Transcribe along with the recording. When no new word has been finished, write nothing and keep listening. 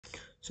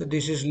So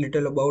this is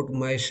little about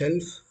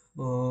myself.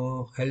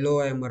 Hello,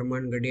 I am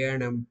Arman Gadia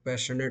and I'm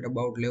passionate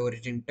about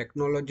leveraging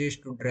technologies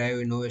to drive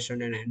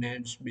innovation and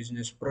enhance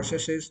business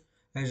processes.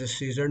 As a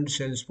seasoned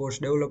Salesforce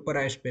developer,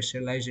 I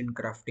specialize in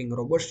crafting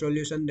robust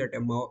solutions that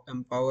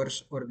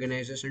empowers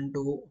organizations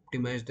to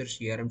optimize their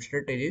CRM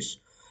strategies.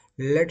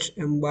 Let's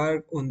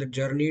embark on the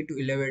journey to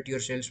elevate your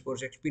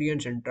Salesforce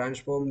experience and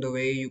transform the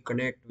way you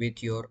connect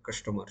with your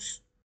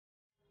customers.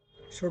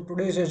 So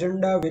today's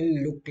agenda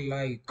will look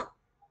like,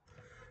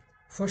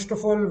 first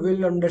of all,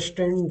 we'll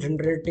understand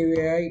generative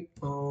AI,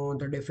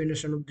 the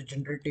definition of the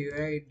generative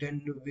AI.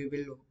 Then we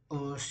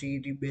will see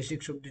the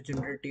basics of the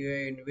generative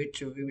AI, in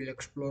which we will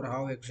explore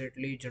how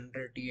exactly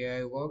generative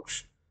AI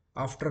works.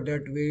 After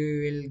that, we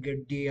will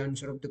get the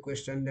answer of the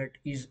question that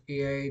is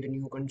AI the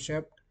new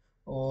concept,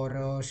 or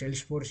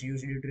Salesforce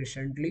used it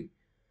recently.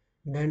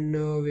 Then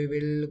we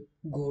will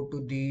go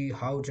to the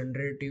how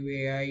generative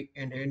AI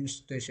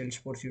enhance the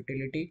Salesforce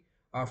utility.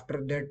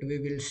 After that, we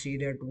will see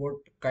that what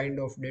kind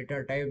of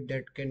data type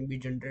that can be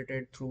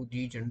generated through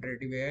the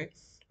generative AI.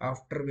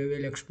 After, we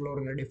will explore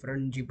the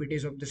different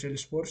GPTs of the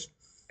Salesforce.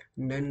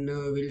 Then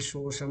we'll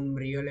show some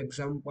real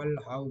example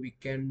how we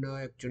can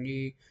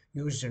actually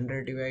use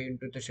generative AI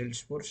into the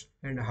Salesforce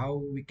and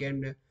how we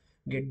can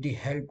get the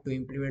help to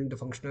implement the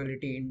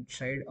functionality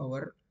inside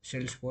our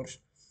Salesforce.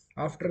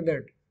 After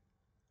that,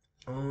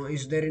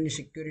 is there any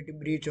security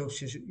breach of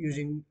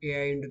using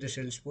AI into the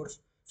Salesforce?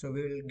 So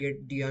we will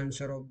get the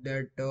answer of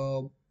that,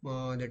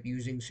 that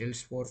using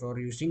Salesforce or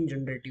using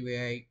generative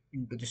AI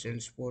into the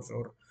Salesforce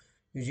or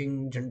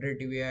using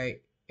generative AI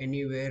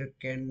anywhere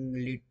can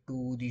lead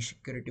to the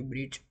security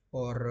breach,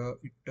 or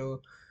it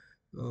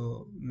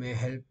may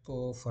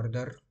help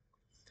further.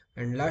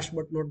 And last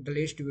but not the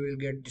least, we will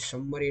get the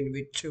summary in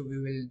which we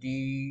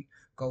will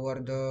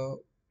cover the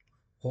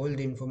whole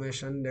the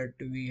information that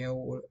we have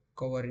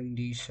covered in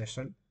the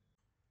session.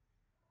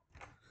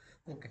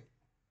 Okay.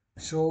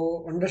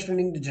 So,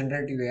 understanding the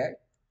generative AI.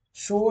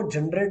 So,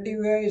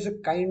 generative AI is a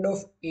kind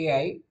of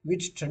AI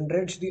which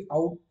generates the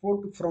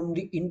output from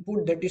the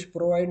input that is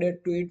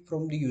provided to it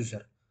from the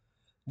user.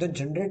 The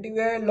generative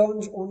AI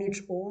learns on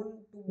its own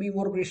to be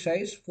more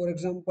precise. For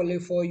example,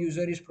 if a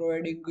user is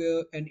providing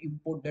an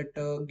input that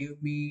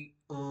give me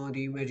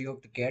the image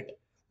of the cat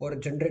or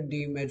generate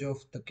the image of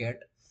the cat,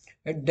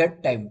 at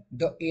that time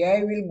the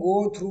AI will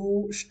go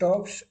through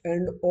stuffs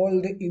and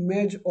all the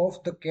image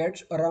of the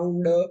cats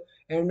around,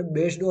 and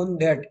based on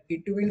that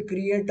it will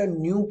create a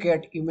new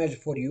cat image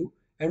for you,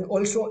 and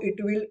also it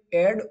will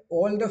add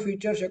all the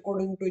features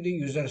according to the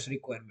user's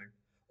requirement.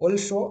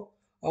 Also,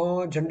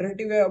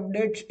 generative AI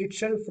updates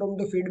itself from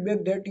the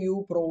feedback that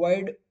you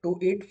provide to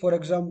it. For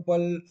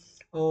example,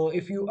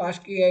 if you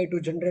ask AI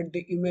to generate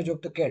the image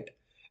of the cat,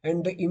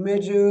 and the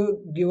image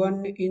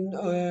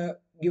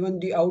given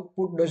the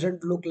output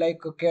doesn't look like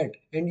a cat,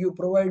 and you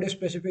provide a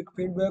specific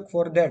feedback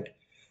for that,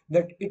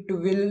 that it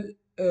will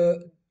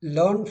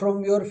learn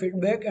from your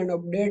feedback and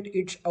update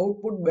its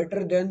output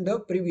better than the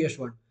previous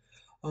one.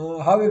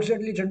 How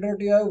exactly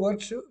generative AI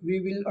works,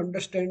 we will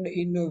understand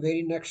in a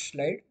very next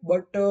slide.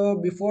 But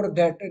before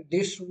that,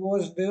 this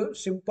was the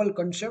simple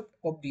concept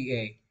of the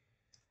AI.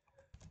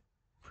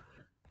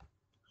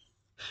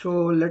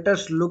 So let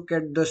us look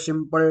at the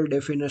simple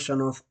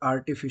definition of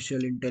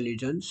artificial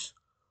intelligence.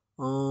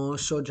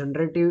 So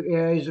generative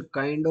AI is a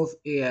kind of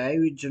AI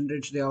which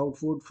generates the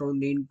output from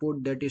the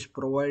input that is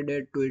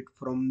provided to it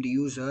from the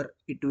user.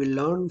 It will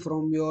learn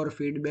from your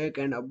feedback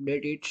and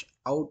update its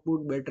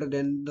output better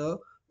than the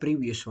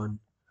previous one.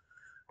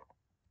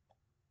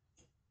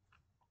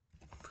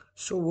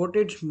 So what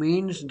it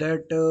means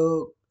that,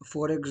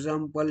 for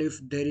example, if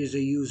there is a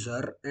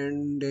user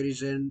and there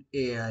is an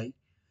AI,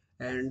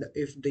 and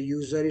if the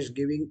user is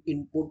giving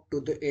input to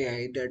the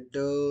AI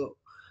that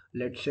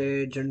let's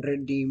say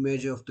generate the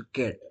image of the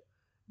cat,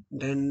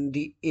 then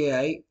the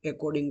AI,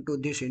 according to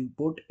this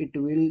input, it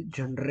will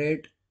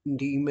generate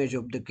the image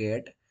of the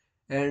cat,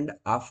 and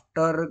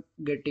after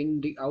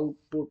getting the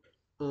output,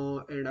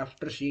 and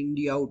after seeing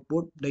the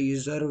output, the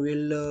user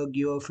will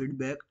give a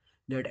feedback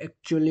that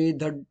actually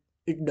that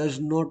it does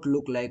not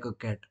look like a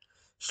cat.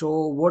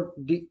 So what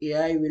the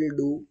AI will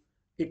do,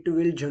 it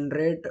will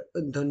generate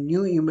the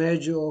new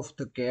image of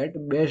the cat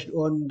based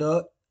on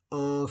the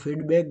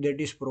feedback that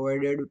is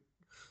provided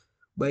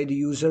by the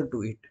user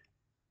to it.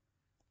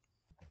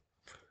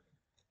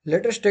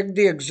 Let us take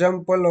the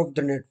example of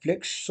the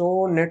Netflix.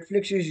 So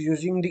Netflix is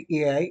using the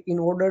AI in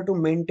order to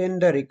maintain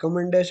the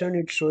recommendation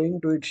it's showing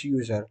to its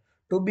user.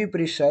 To be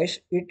precise,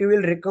 it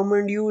will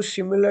recommend you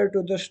similar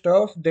to the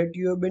stuff that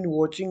you have been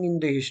watching in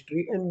the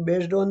history, and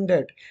based on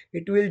that,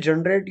 it will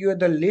generate you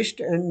the list,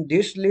 and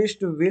this list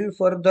will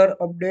further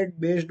update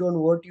based on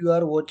what you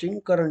are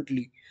watching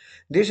currently.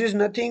 This is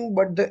nothing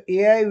but the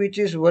AI which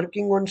is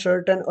working on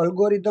certain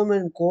algorithm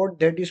and code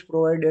that is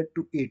provided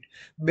to it.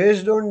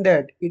 Based on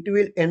that, it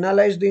will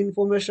analyze the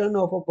information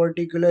of a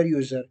particular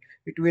user.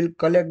 It will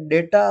collect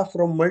data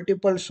from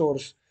multiple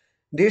sources.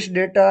 This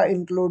data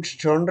includes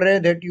genre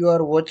that you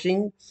are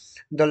watching,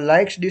 the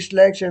likes,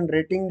 dislikes, and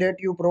rating that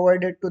you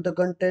provided to the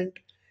content.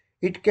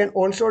 It can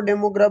also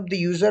demograph the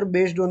user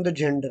based on the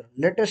gender.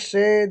 Let us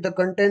say the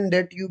content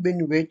that you've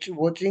been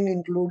watching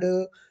include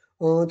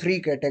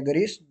three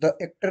categories: the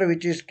actor,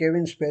 which is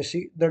Kevin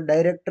Spacey; the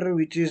director,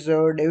 which is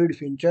David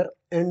Fincher;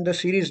 and the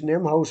series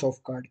name House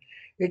of Cards.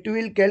 It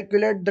will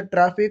calculate the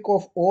traffic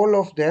of all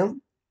of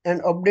them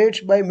and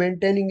updates by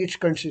maintaining its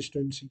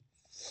consistency.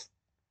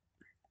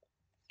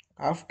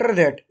 After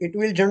that, it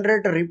will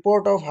generate a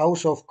report of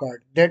House of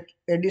Card. That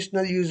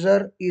additional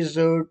user is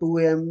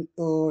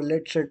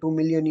let's say 2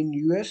 million in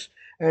US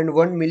and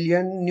 1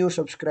 million new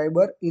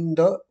subscriber in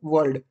the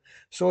world.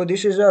 So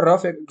this is a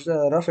rough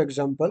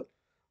example,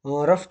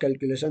 rough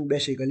calculation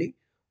basically.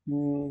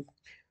 Mm,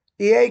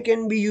 AI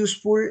can be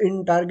useful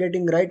in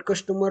targeting right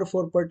customer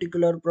for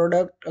particular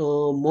product,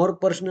 more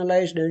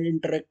personalized and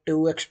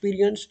interactive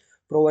experience,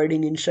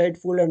 providing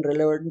insightful and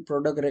relevant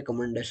product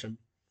recommendation.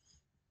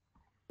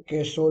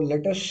 Okay, so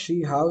let us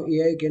see how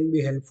AI can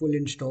be helpful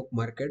in stock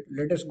market.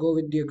 Let us go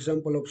with the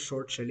example of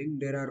short selling.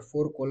 There are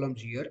four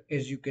columns here,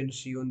 as you can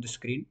see on the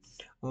screen.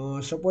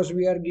 Suppose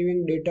we are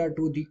giving data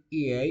to the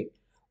AI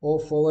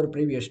of our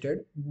previous trade.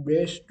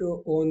 Based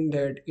on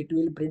that, it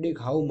will predict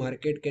how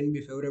market can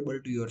be favorable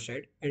to your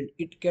side, and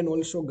it can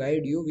also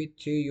guide you with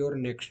your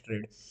next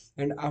trade.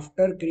 And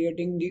after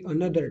creating the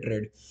another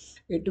trade,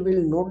 it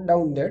will note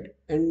down that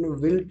and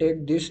will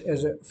take this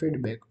as a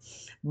feedback.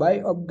 By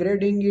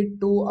upgrading it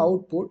to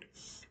output,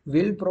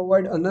 will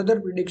provide another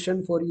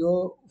prediction for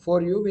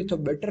you with a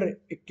better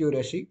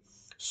accuracy.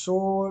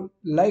 So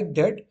like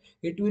that,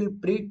 it will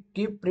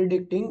keep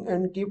predicting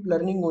and keep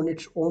learning on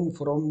its own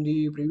from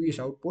the previous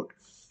output,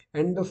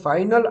 and the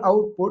final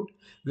output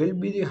will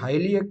be the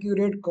highly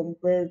accurate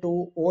compared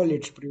to all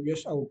its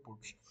previous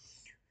outputs.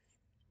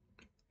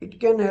 It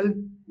can help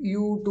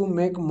you to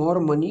make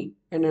more money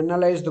and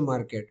analyze the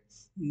market.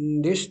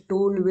 This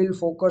tool will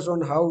focus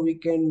on how we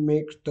can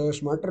make the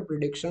smarter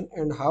prediction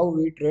and how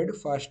we trade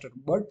faster.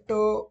 But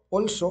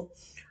also,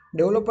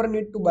 developer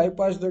need to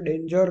bypass the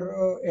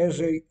danger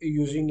as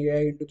using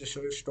AI into the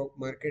stock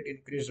market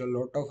increase a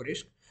lot of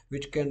risk,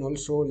 which can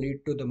also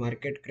lead to the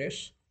market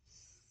crash.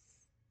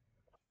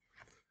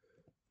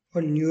 A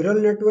neural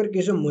network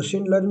is a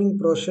machine learning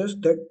process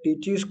that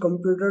teaches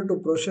computer to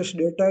process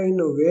data in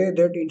a way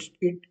that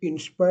it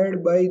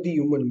inspired by the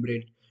human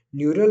brain.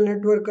 Neural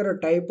network are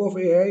a type of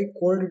AI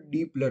called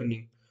deep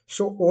learning.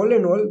 So all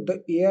in all,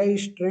 the AI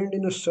is trained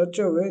in a such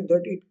a way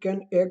that it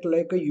can act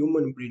like a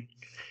human brain.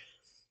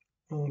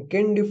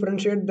 Can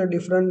differentiate the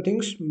different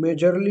things.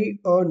 Majorly,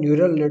 a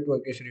neural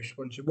network is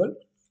responsible.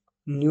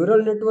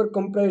 Neural network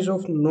comprise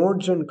of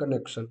nodes and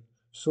connection.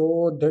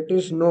 So that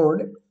is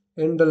node,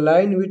 and the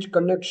line which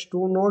connects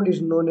two node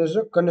is known as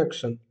a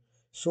connection.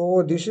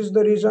 So this is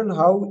the reason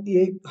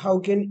how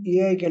can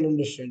AI can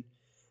understand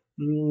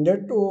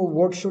that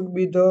what should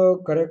be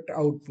the correct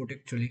output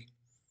actually.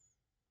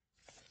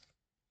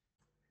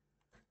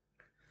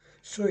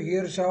 So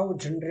here's how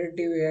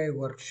generative AI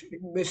works.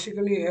 It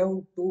basically have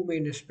two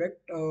main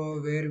aspects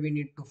where we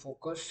need to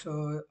focus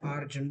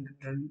are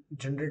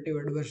generative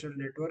adversarial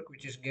network,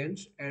 which is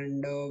GANs,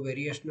 and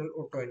variational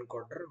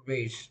autoencoder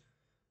ways.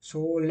 So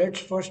let's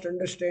first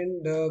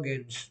understand the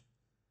GANs.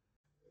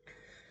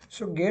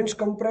 So gains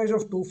comprise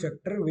of two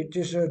factor, which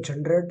is a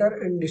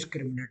generator and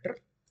discriminator.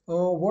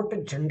 What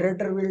a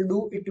generator will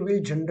do, it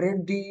will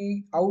generate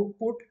the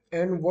output,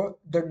 and what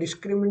the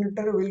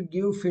discriminator will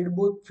give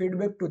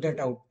feedback to that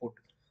output.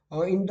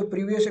 In the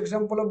previous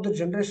example of the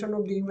generation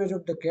of the image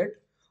of the cat,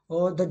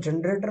 the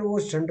generator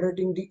was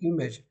generating the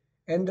image,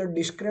 and the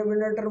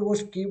discriminator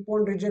was keep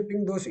on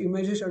rejecting those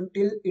images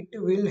until it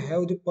will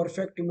have the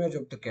perfect image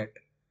of the cat.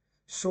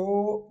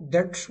 So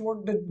that's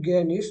what the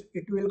gain is.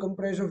 It will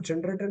comprise of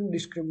generator and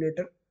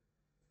discriminator.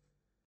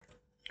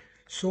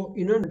 So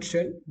in a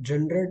nutshell,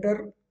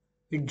 generator,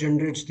 it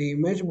generates the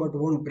image but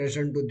won't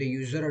present to the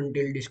user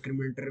until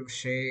discriminator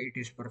say it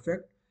is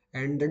perfect.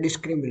 And the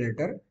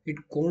discriminator, it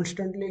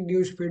constantly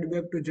gives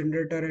feedback to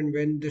generator, and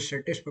when the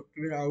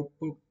satisfactory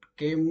output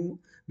came,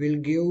 will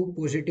give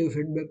positive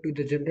feedback to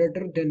the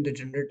generator, then the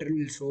generator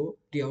will show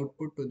the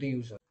output to the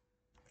user.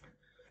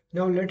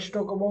 Now let's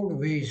talk about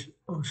ways.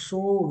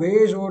 So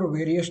ways or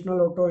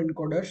variational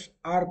autoencoders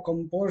are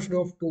composed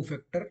of two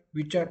factors,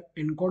 which are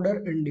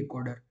encoder and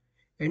decoder.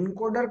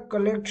 Encoder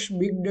collects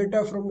big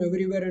data from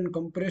everywhere and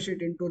compress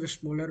it into the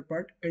smaller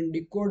part, and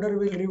decoder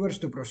will reverse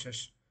the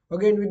process.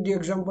 Again with the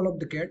example of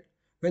the cat,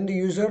 when the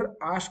user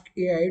asks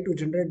AI to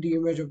generate the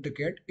image of the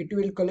cat, it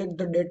will collect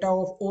the data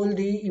of all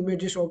the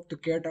images of the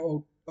cat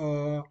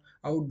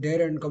out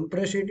there and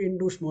compress it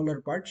into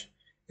smaller parts,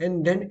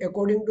 and then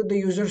according to the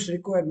user's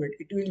requirement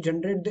it will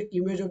generate the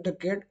image of the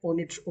cat on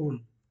its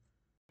own.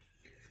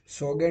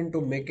 So again, to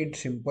make it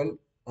simple,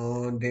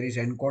 there is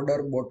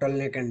encoder,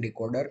 bottleneck, and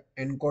decoder.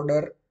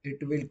 Encoder, it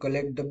will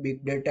collect the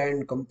big data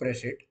and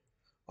compress it.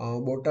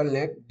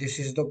 Bottleneck, this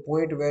is the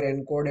point where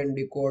encode and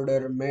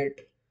decoder met,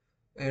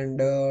 and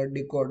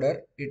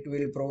decoder, it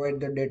will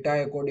provide the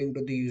data according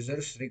to the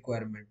user's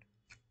requirement.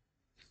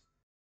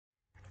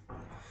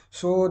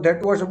 So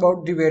that was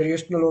about the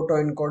variational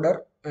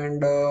autoencoder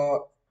and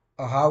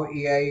how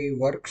AI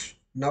works.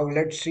 Now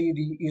let's see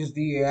is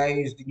the AI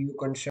is the new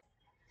concept.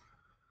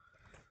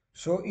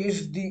 So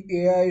is the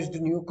AI is the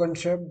new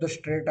concept? The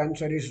straight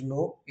answer is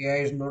no. AI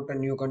is not a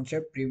new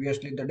concept.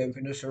 Previously, the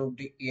definition of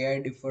the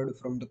AI differed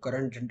from the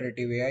current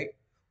generative AI.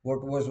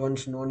 What was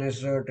once known as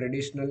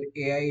traditional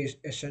AI is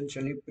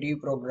essentially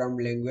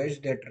pre-programmed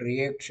language that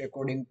reacts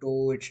according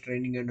to its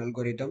training and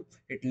algorithm.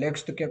 It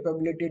lacks the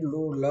capability to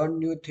learn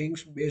new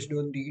things based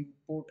on the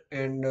input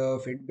and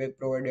feedback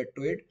provided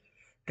to it.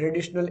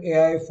 Traditional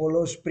AI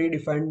follows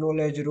predefined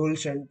knowledge,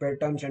 rules, and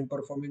patterns and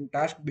performing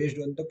tasks based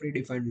on the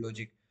predefined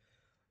logic.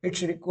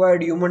 It's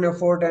required human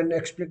effort and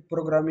explicit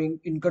programming.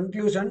 In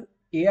conclusion,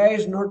 AI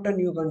is not a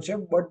new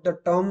concept, but the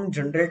term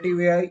generative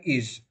AI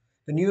is.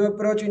 The new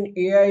approach in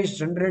AI is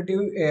generative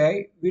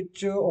AI,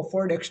 which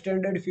offered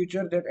extended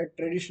features that a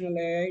traditional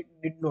AI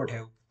did not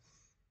have.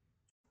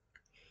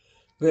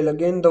 Well,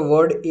 again, the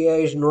word AI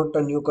is not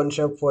a new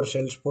concept for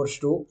Salesforce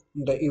too.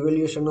 The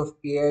evolution of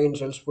AI in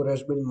Salesforce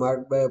has been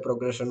marked by a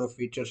progression of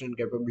features and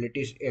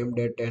capabilities aimed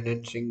at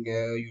enhancing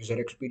user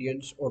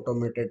experience,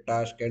 automated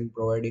tasks, and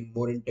providing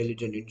more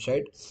intelligent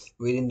insight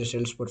within the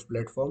Salesforce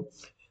platform.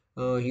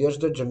 Here's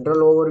the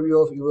general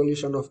overview of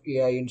evolution of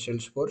AI in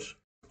Salesforce.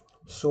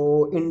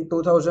 So in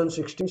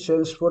 2016,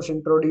 Salesforce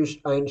introduced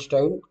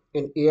Einsteine,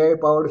 an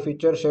AI-powered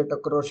feature set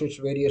across its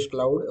various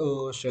cloud,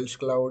 Sales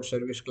Cloud,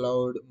 Service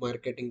Cloud,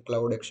 Marketing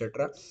Cloud,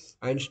 etc.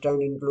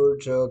 Einstein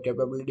includes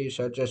capabilities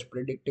such as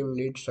predictive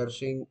lead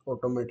searching,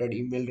 automated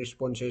email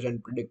responses,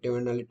 and predictive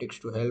analytics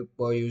to help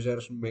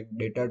users make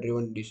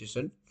data-driven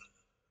decisions.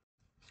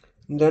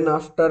 Then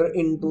after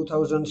in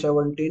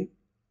 2017,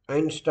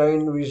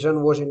 Einstein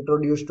Vision was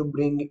introduced to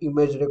bring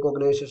image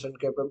recognition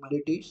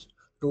capabilities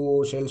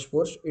to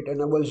Salesforce. It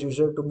enables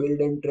user to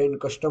build and train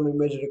custom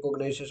image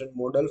recognition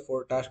model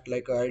for tasks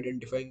like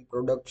identifying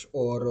products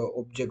or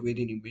object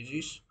within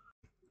images.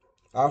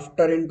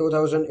 After in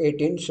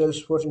 2018,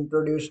 Salesforce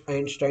introduced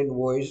Einstein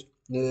Voice,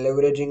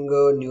 leveraging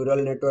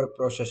neural network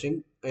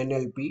processing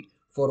 (NLP)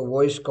 for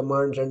voice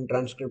commands and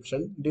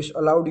transcription. This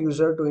allowed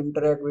user to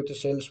interact with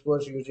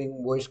Salesforce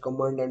using voice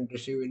command and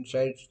receive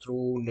insights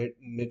through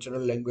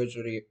natural language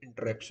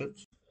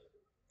interactions.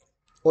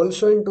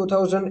 Also in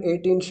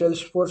 2018,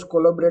 Salesforce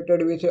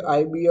collaborated with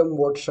IBM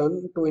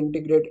Watson to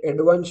integrate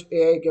advanced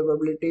AI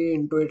capability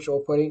into its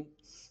offering.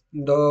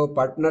 The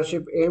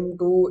partnership aimed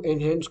to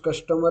enhance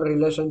customer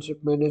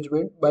relationship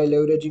management by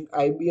leveraging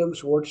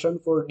IBM's Watson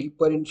for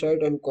deeper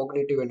insight and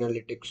cognitive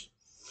analytics.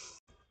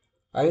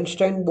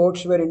 Einstein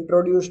bots were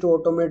introduced to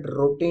automate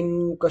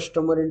routine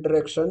customer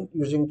interaction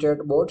using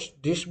chatbots.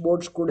 These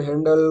bots could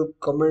handle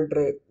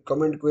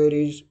comment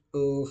queries,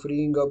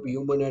 freeing up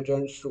human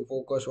agents to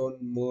focus on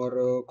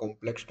more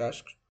complex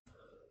tasks.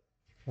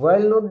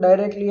 While not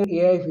directly an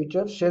AI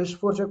feature,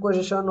 Salesforce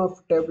acquisition of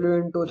Tableau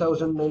in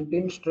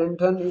 2019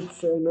 strengthened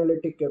its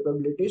analytic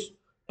capabilities.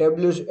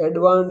 Tableau's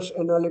advanced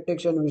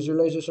analytics and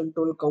visualization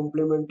tool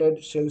complemented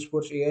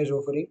Salesforce AI's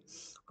offering,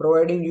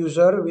 providing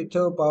user with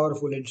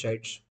powerful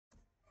insights.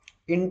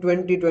 In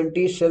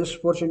 2020,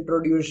 Salesforce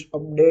introduced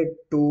update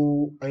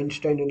to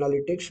Einstein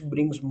Analytics,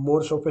 brings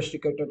more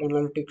sophisticated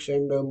analytics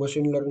and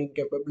machine learning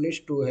capabilities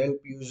to help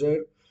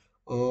user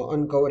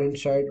uncover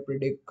insight,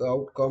 predict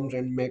outcomes,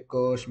 and make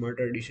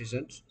smarter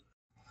decisions.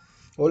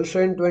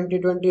 Also in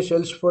 2020,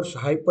 Salesforce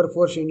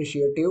Hyperforce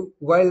initiative,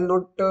 while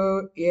not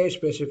AI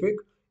specific,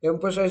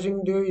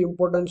 emphasizing the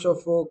importance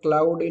of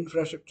cloud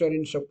infrastructure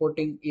in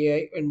supporting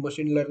AI and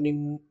machine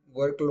learning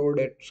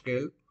workload at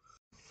scale.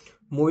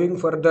 Moving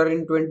further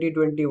in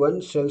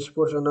 2021,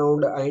 Salesforce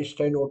announced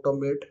Einstein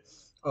Automate,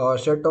 a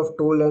set of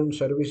tools and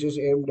services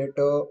aimed at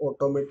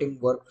automating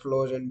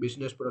workflows and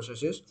business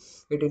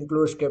processes. It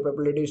includes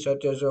capabilities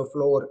such as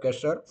Flow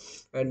Orchestra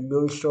and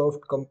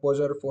MuleSoft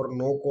Composer for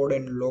no-code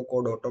and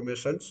low-code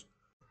automations.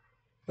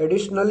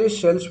 Additionally,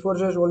 Salesforce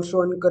has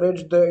also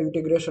encouraged the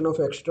integration of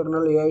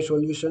external AI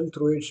solutions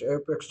through its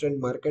App Extend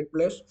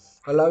marketplace,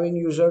 allowing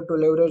users to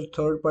leverage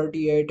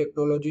third-party AI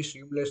technology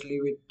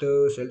seamlessly with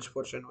the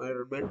Salesforce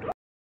environment.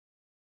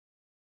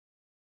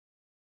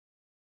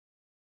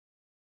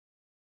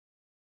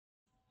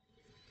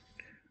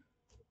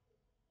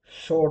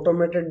 So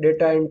automated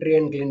data entry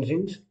and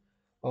cleansings.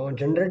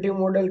 Generative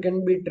model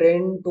can be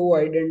trained to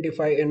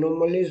identify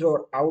anomalies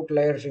or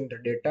outliers in the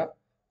data.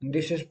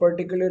 This is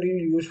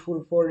particularly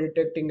useful for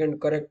detecting and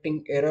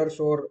correcting errors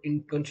or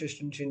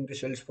inconsistency in the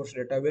Salesforce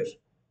database.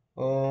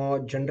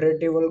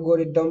 Generative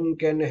algorithm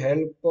can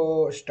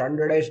help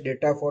standardize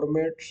data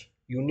formats,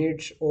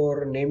 units,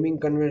 or naming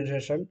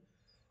convention,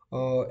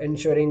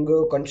 ensuring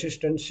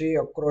consistency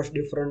across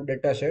different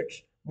data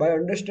sets. By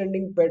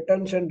understanding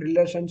patterns and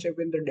relationship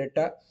in the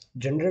data,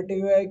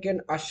 generative AI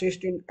can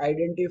assist in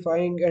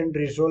identifying and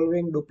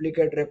resolving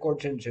duplicate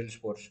records in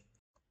Salesforce.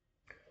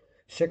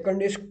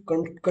 Second is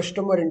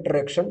customer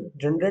interaction.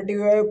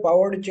 Generative AI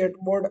powered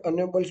chatbot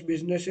enables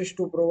businesses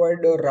to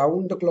provide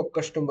round the clock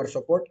customer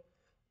support.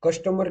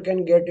 Customer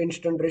can get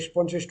instant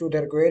responses to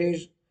their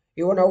queries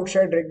even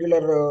outside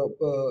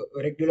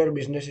regular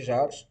business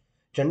hours.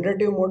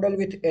 Generative model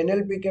with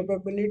NLP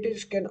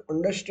capabilities can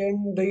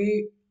understand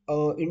the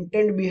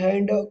intent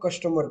behind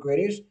customer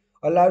queries,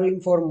 allowing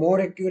for more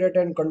accurate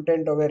and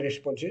content-aware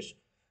responses.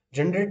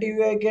 Generative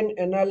AI can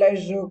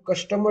analyze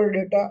customer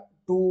data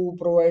to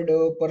provide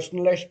a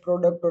personalized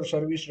product or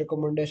service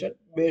recommendation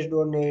based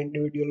on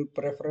individual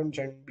preference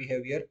and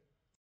behavior.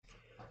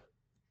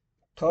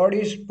 Third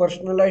is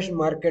personalized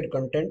market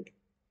content.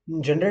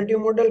 Generative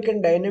model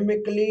can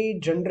dynamically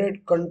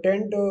generate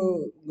content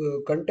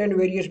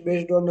varies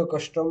based on a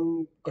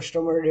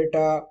customer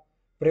data,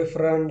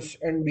 preference,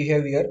 and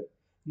behavior.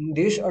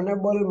 This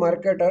enable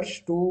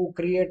marketers to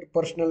create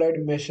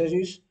personalized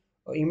messages,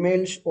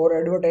 emails, or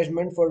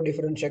advertisement for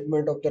different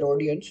segment of their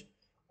audience.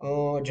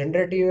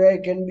 Generative AI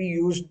can be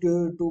used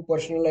to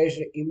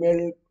personalize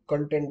email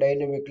content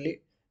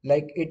dynamically,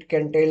 like it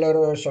can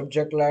tailor a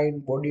subject line,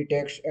 body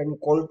text,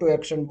 and call to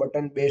action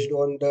button based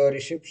on the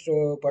recipient's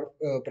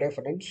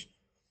preference.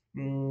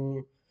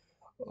 Mm,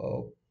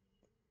 uh,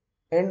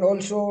 and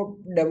also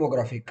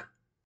demographic.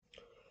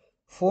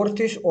 Fourth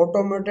is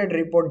automated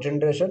report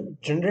generation.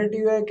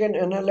 Generative AI can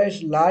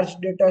analyze large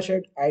data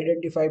set,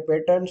 identify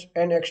patterns,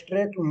 and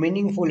extract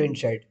meaningful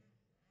insight.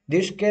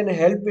 This can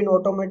help in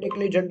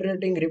automatically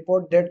generating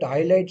report that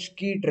highlights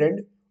key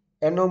trend,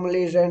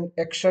 anomalies, and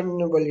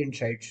actionable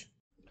insights.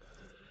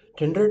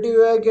 Generative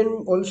AI can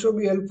also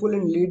be helpful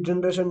in lead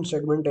generation and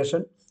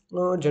segmentation.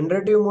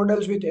 Generative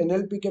models with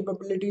NLP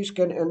capabilities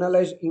can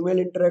analyze email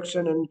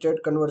interaction and chat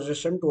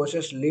conversation to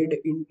assess lead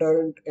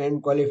intent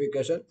and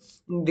qualification.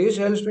 This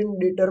helps in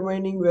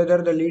determining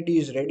whether the lead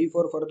is ready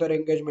for further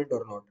engagement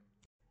or not.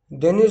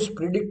 Then is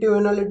predictive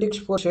analytics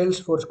for sales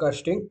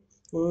forecasting.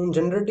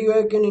 Generative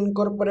AI can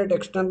incorporate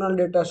external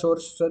data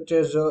sources such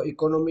as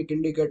economic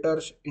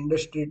indicators,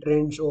 industry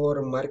trends,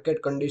 or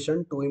market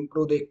condition to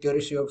improve the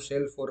accuracy of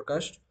sales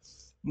forecast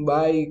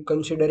by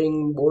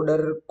considering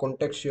broader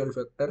contextual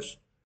factors.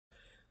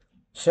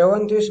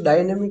 Seventh is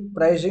dynamic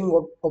pricing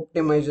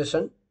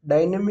optimization.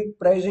 Dynamic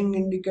pricing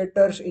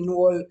indicators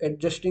involve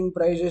adjusting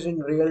prices in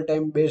real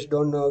time based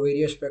on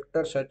various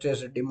factors such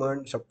as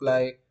demand,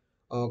 supply,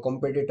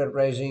 competitor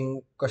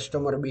pricing,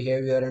 customer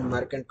behavior, and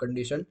market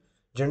condition.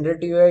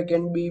 Generative AI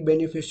can be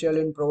beneficial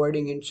in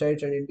providing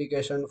insights and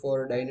indication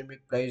for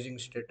dynamic pricing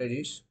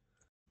strategies.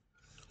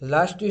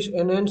 Last is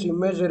enhance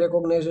image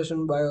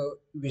recognition by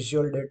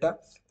visual data.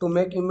 To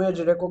make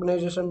image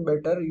recognition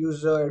better,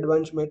 use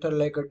advanced method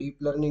like a deep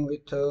learning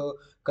with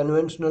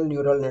conventional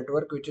neural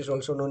network, which is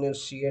also known as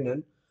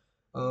CNN.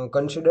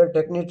 Consider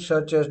techniques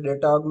such as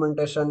data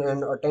augmentation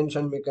and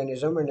attention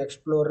mechanism, and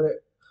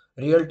explore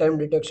real-time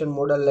detection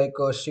model like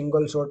a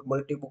single shot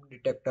multi-book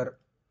detector.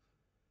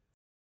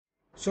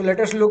 So let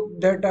us look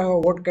at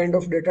what kind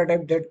of data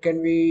type that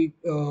can we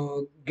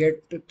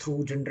get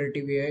through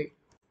generative AI.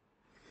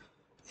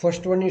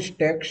 First one is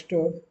text.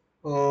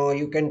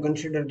 You can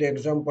consider the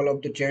example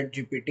of the Chat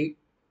GPT,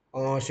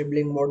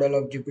 sibling model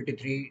of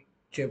GPT-3.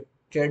 Chat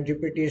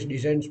GPT is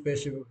designed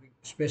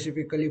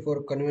specifically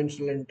for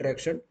conventional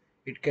interaction.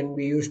 It can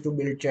be used to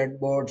build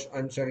chatbots,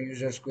 answer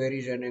users'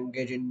 queries, and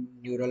engage in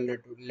neural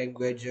net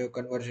language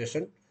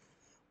conversation.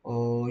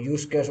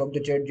 Use case of the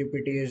Chat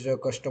GPT is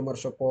customer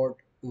support,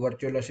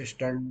 virtual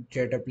assistant,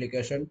 chat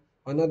application.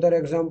 Another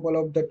example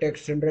of the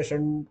text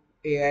generation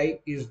AI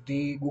is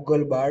the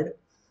Google Bard,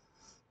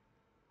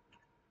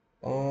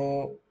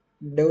 uh,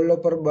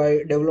 developed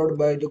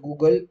by the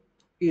Google,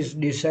 is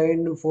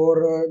designed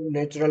for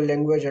natural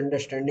language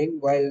understanding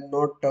while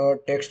not a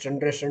text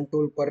generation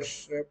tool per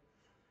se.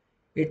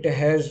 It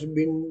has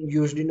been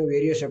used in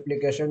various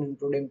applications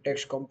including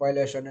text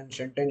compilation and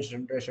sentence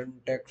generation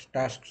text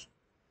tasks.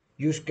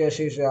 Use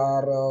cases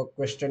are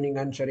questioning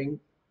answering,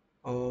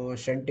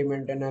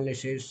 sentiment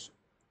analysis,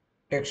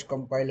 text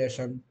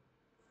compilation.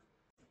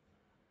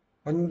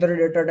 Another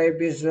data type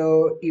is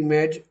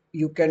image.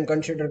 You can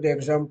consider the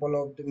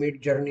example of the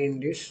Mid Journey in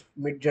this.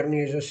 Mid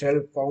Journey is a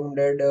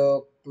self-founded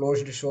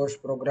closed source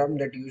program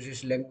that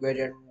uses language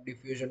and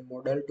diffusion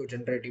model to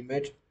generate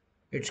image.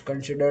 It's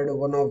considered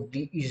one of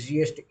the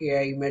easiest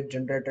AI image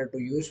generator to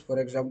use. For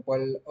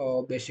example,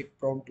 a basic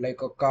prompt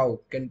like a cow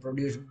can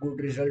produce good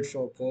results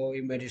of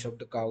images of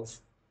the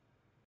cows.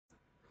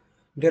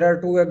 There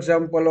are two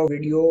examples of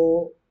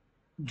video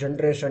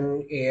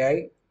generation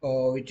AI,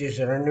 which is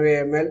Runway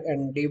ML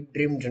and Deep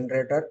Dream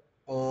Generator.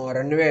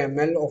 Runway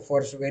ML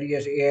offers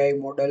various AI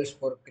models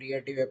for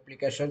creative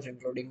applications,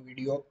 including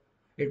video.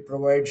 It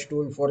provides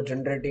tools for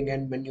generating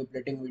and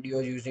manipulating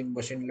videos using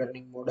machine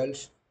learning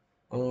models.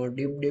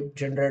 Deep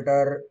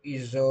Generator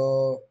is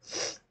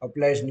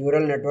applies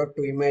neural network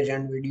to image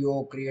and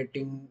video,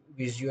 creating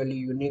visually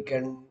unique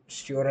and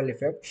surreal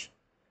effects.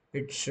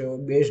 It's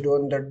based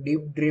on the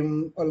Deep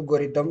Dream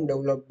algorithm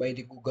developed by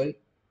the Google.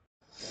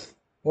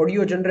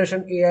 Audio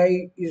generation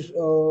AI is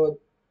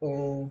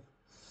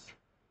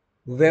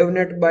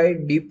WaveNet by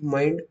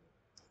DeepMind.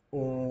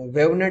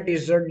 WaveNet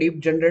is a deep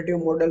generative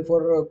model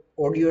for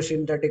audio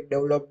synthetic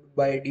developed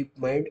by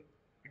DeepMind.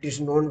 It is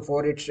known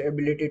for its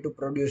ability to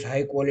produce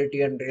high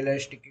quality and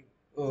realistic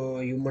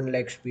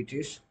human-like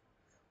speeches.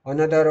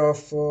 Another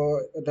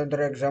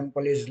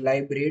example is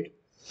LiveRead.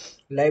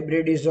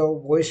 LiveRead is a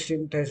voice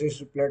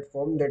synthesis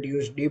platform that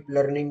uses deep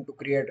learning to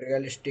create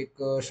realistic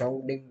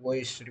sounding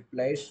voice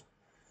replies.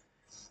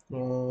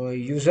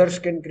 Users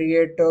can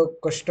create a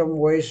custom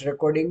voice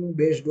recording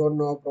based on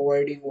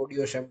providing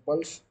audio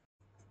samples.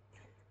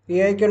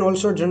 AI can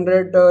also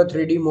generate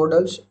 3D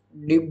models,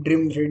 Deep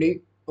Dream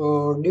 3D.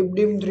 Deep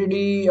Dream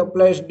 3D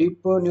applies deep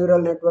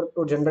neural network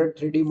to generate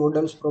 3D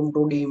models from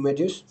 2D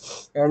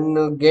images,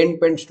 and Gain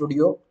Pen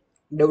Studio,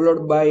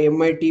 developed by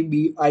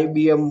MIT,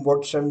 IBM,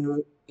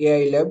 Watson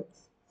AI Lab,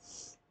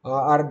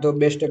 are the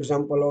best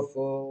example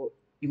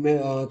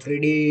of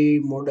 3D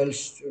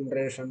models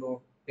generation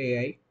of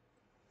AI.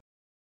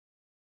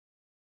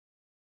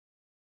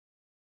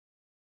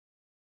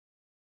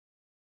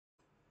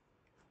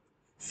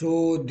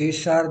 So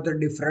these are the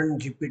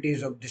different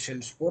GPTs of the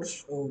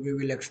Salesforce. So we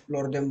will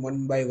explore them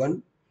one by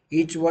one.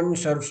 Each one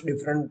serves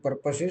different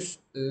purposes.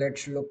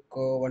 Let's look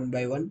one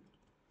by one.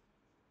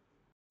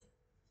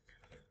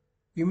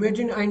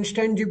 Imagine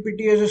Einstein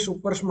GPT as a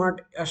super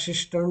smart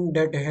assistant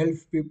that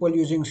helps people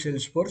using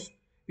Salesforce.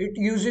 It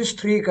uses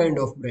three kind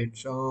of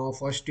brains.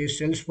 First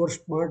is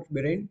Salesforce Smart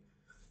Brain.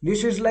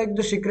 This is like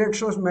the secret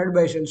sauce made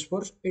by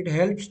Salesforce. It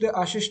helps the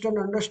assistant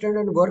understand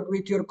and work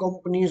with your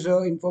company's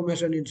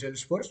information in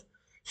Salesforce.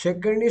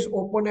 Second is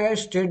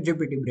OpenAI's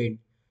ChatGPT Brain.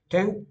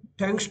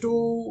 Thanks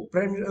to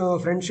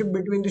friendship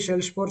between the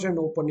Salesforce and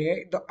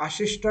OpenAI, the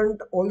assistant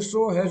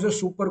also has a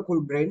super cool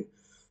brain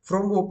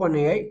from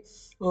OpenAI.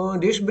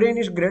 This brain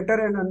is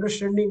greater and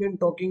understanding and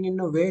talking in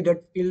a way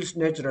that feels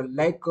natural,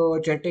 like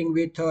chatting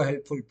with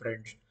helpful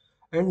friends.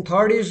 And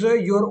third is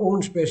your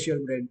own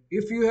special brain.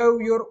 If you have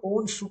your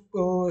own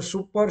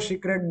super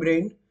secret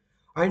brain,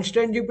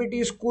 Einstein GPT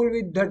is cool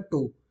with that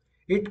too.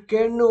 It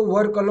can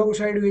work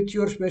alongside with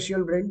your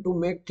special brain to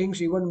make things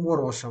even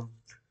more awesome.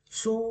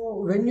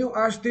 So when you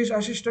ask this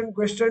assistant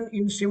question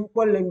in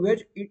simple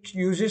language, it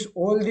uses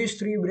all these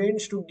three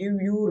brains to give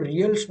you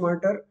real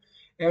smarter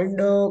and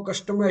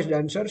customized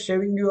answer,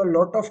 saving you a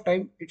lot of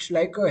time. It's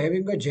like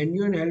having a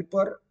genuine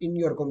helper in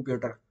your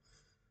computer.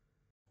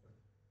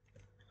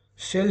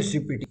 Sales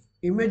GPT.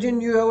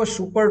 Imagine you have a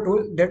super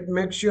tool that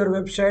makes your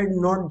website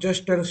not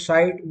just a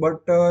site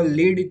but a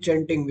lead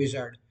chanting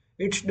wizard.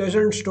 It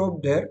doesn't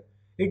stop there.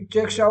 It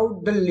checks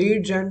out the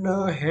leads and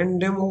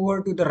hand them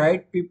over to the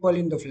right people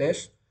in the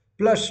flesh.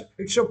 Plus,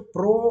 it's a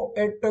pro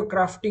at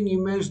crafting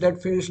emails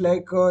that feels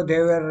like they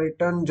were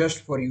written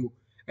just for you.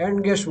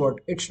 And guess what?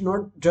 It's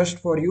not just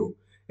for you.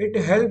 It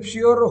helps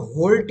your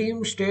whole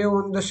team stay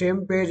on the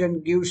same page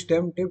and gives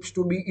them tips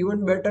to be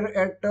even better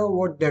at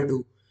what they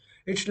do.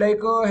 It's like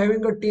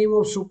having a team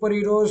of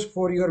superheroes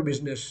for your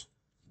business.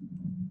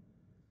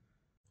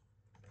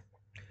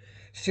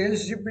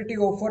 Sales GPT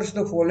offers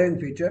the following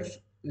features: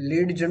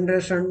 lead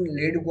generation,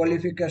 lead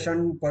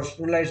qualification,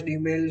 personalized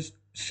emails,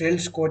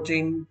 sales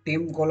coaching,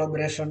 team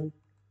collaboration.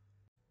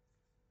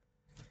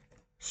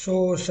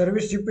 So,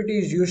 Service GPT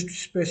is used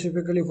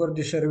specifically for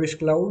the Service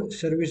Cloud.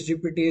 Service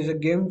GPT is a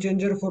game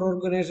changer for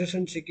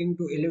organizations seeking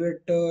to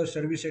elevate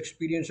service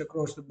experience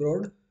across the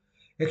board,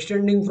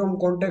 extending from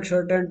contact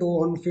center to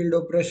on-field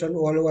operation,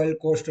 all while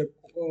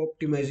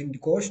optimizing the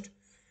cost,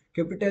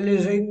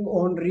 capitalizing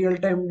on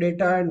real-time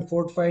data and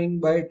fortifying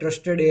by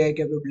trusted AI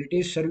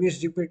capabilities. Service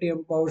GPT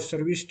empowers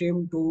service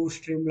team to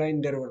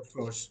streamline their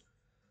workflows.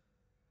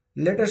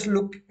 Let us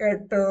look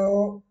at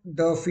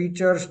the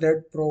features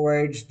that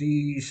provides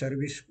the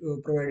service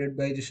provided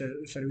by the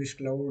Service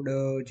Cloud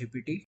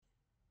GPT.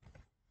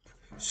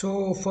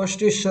 So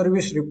first is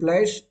service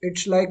replies.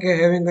 It's like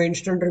having an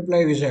instant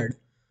reply wizard.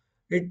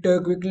 It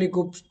quickly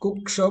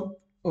cooks up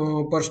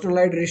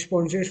personalized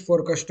responses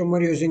for customer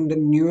using the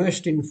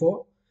newest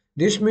info.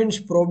 This means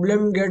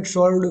problem gets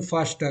solved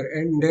faster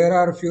and there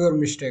are fewer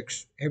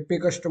mistakes. Happy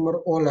customer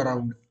all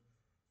around.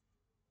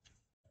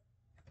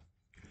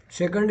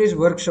 Second is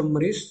work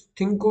summaries.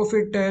 Think of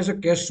it as a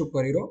case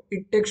superhero.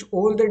 It takes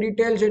all the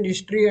details and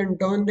history and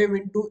turn them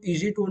into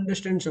easy to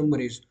understand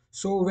summaries.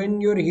 So when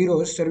your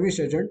heroes, service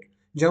agent,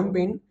 jump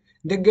in,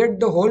 they get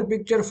the whole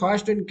picture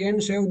fast and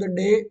can save the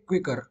day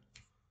quicker.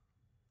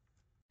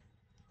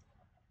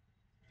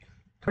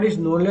 Third is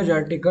knowledge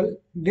article.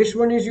 This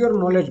one is your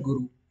knowledge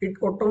guru. It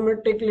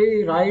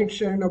automatically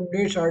writes and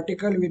updates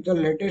article with the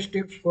latest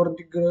tips for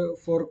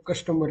for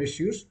customer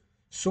issues.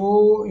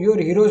 So your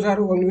heroes are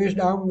always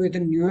armed with the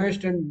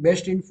newest and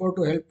best info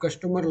to help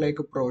customer like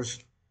a pros.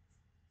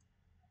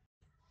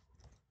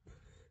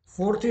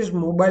 Fourth is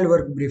mobile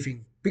work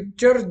briefing.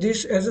 Picture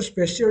this as a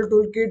special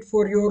toolkit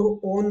for your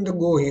on the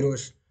go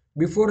heroes.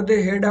 Before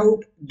they head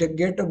out, they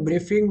get a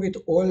briefing with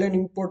all and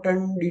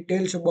important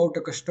details about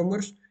the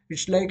customers.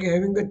 It's like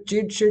having a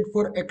cheat sheet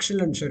for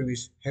excellent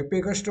service.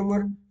 Happy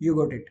customer, you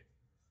got it.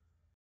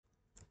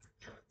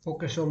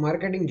 Okay, so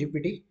Marketing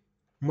GPT.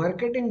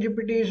 Marketing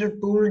GPT is a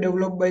tool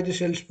developed by the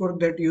Salesforce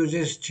that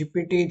uses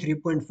GPT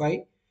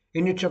 3.5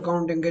 in its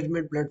account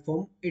engagement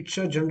platform. It's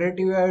a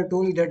generative AI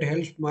tool that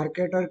helps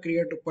marketer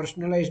create a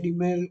personalized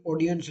email,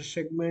 audience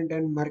segment,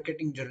 and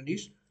marketing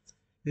journeys.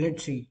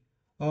 Let's see.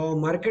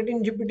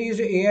 Marketing GPT is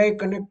a AI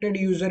connected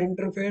user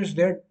interface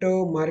that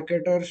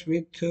marketers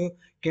with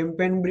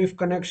campaign brief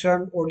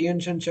connection,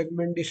 audience and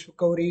segment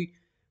discovery,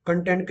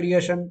 content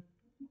creation,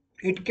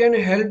 It can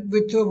help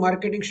with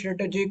marketing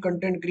strategy,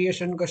 content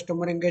creation,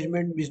 customer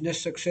engagement,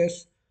 business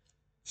success.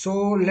 So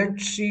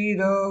let's see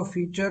the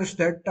features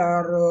that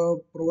are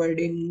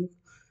providing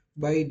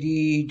by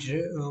the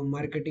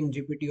marketing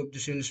GPT of the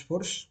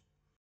Salesforce.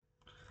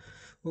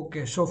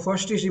 Okay, so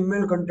first is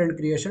email content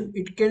creation.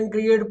 It can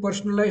create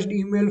personalized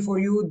email for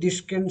you.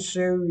 This can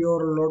save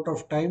your lot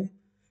of time.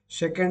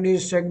 Second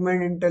is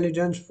segment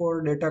intelligence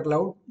for data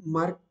cloud.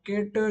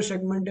 Market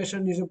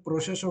segmentation is a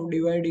process of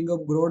dividing a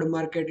broad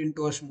market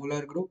into a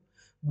smaller group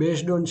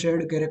based on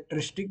shared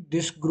characteristic.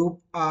 This group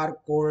are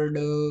called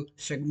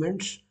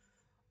segments.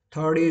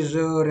 Third is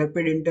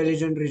rapid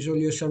intelligent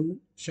resolution,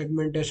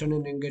 segmentation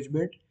and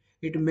engagement.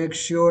 It makes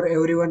sure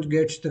everyone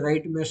gets the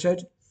right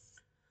message.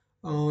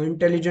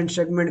 Intelligent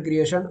segment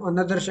creation,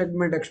 another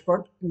segment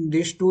expert.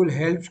 This tool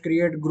helps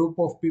create group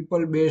of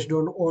people based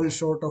on all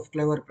sort of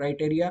clever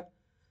criteria.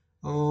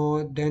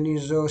 Then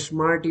is a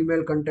smart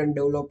email content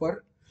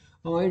developer.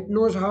 It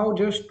knows how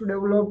just to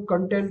develop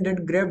content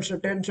that grabs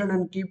attention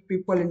and keep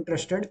people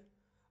interested.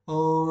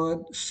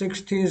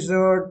 Sixth is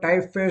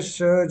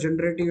typeface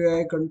generative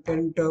AI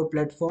content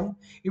platform.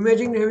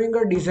 Imagine having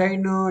a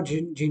design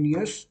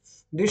genius.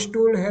 This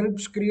tool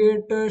helps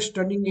create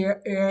stunning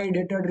AI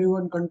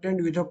data-driven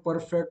content with a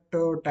perfect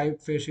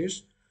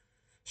typefaces.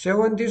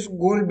 Seventh is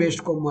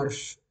goal-based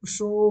commerce.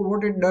 So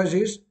what it does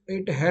is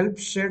it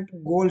helps set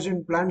goals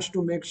and plans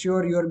to make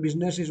sure your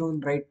business is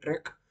on right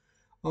track.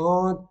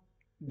 Uh,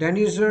 then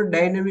is a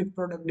dynamic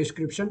product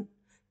description.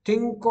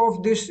 Think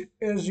of this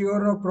as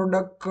your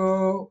product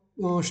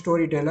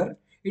storyteller.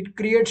 It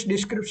creates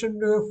description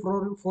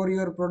for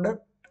your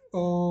product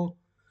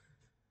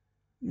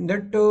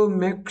that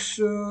makes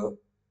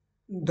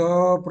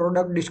the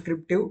product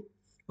descriptive.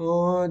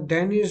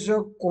 Then is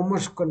a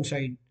commerce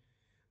consign.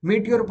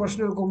 Meet your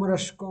personal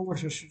commerce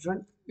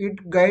assistant.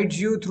 It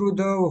guides you through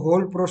the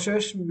whole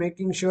process,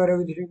 making sure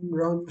everything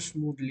runs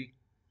smoothly.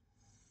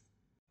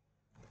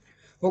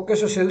 Okay,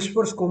 so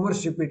Salesforce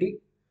Commerce GPT.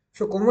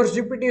 So Commerce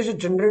GPT is a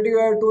generative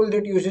AI tool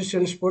that uses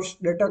Salesforce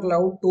Data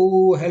Cloud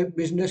to help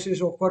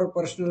businesses offer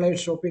personalized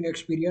shopping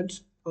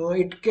experience.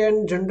 It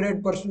can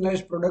generate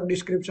personalized product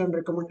description,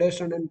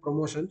 recommendation, and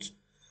promotions.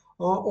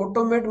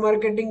 Automate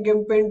marketing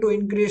campaign to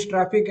increase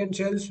traffic and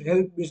sales,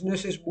 help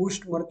businesses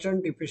boost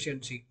merchant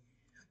efficiency.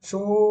 So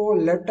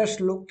let us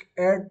look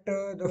at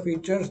the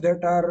features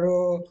that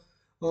are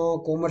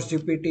Commerce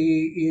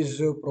GPT is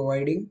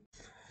providing.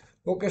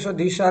 Okay, so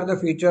these are the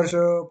features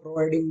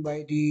providing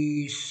by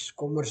the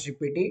Commerce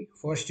GPT.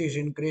 First is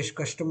increased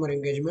customer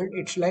engagement.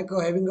 It's like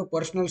having a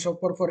personal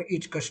shopper for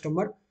each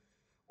customer.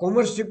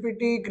 Commerce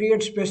GPT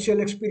creates special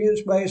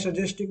experience by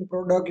suggesting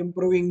product,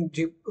 improving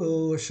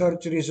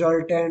search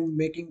result, and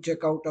making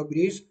checkout a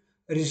breeze.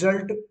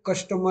 Result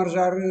customers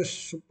are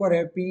super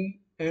happy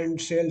and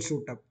sales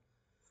shoot up.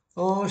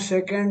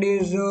 Second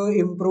is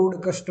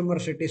improved customer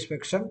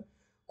satisfaction.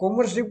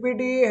 Commerce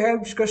GPT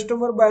helps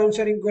customer by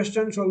answering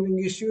questions,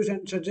 solving issues,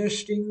 and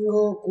suggesting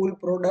a cool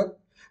product.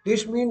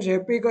 This means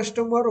happy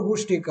customer who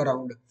stick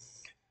around.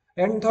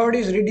 And third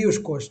is reduce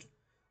cost.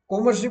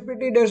 Commerce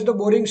GPT does the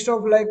boring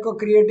stuff like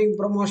creating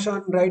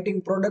promotion,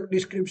 writing product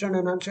description,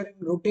 and answering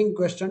routine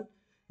questions.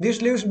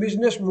 This leaves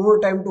business more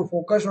time to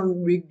focus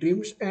on big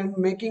dreams and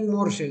making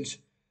more sales.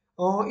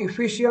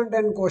 Efficient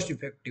and cost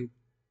effective.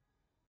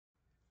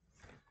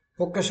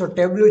 Okay, so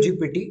Tableau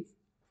GPT.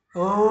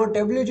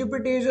 Tableau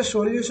GPT is a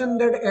solution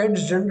that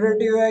adds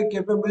generative AI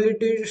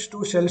capabilities to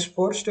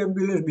Salesforce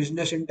Tableau's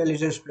business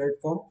intelligence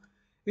platform.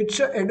 It's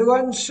an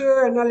advanced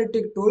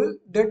analytic tool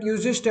that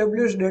uses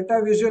Tableau's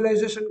data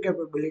visualization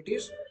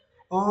capabilities.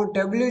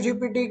 Tableau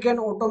GPT can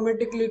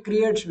automatically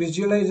create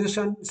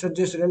visualization,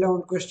 suggest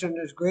relevant questions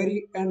as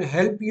query, and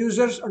help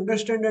users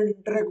understand and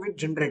interact with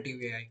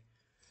generative AI.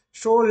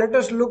 So let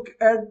us look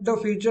at the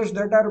features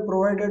that are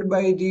provided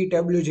by the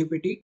Tableau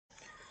GPT.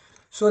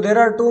 So there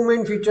are two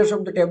main features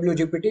of the Tableau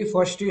GPT.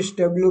 First is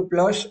Tableau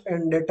Plus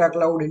and data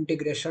cloud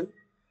integration.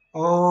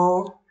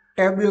 Uh,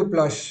 Tableau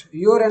Plus,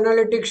 your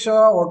analytics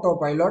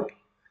autopilot.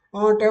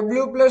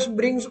 Tableau Plus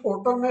brings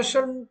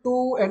automation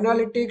to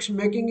analytics,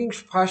 making it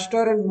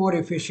faster and more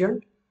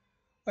efficient.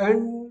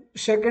 And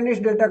second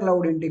is data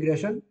cloud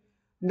integration.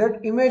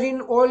 That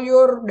imagine all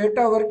your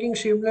data working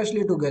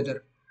seamlessly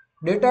together.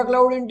 Data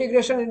cloud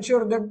integration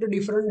ensures that the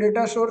different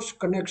data source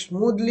connect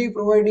smoothly,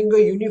 providing a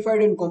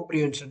unified and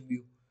comprehensive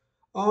view.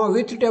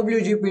 With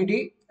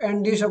WGPT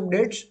and these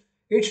updates,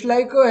 it's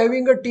like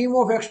having a team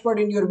of experts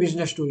in your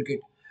business toolkit,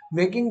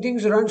 making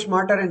things run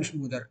smarter and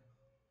smoother.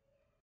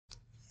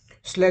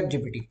 Slack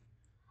GPT.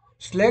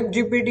 Slack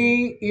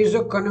GPT is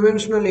a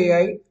conventional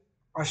AI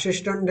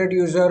assistant that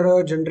uses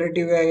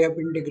generative AI app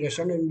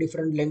integration and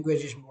different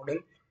languages model.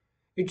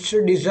 It's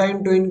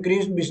designed to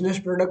increase business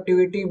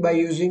productivity by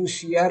using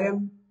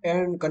CRM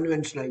and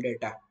conventional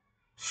data.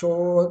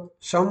 So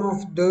some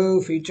of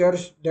the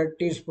features that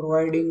is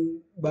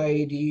providing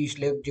by the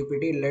Slack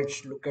GPT,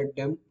 let's look at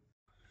them.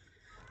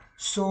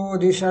 So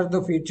these are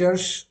the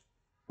features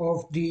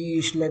of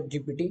the Slack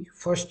GPT.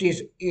 First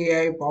is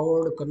AI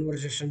powered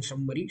conversation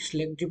summary.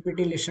 Slack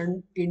GPT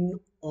listen in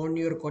on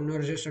your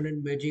conversation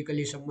and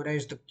magically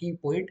summarize the key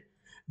point,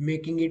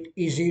 making it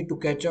easy to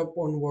catch up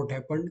on what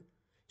happened.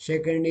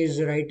 Second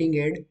is writing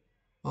aid.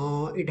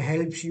 It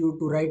helps you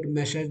to write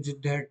message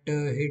that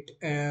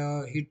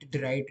hit the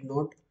right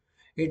note.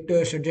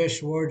 It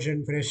suggests words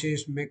and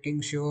phrases,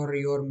 making sure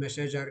your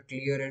message are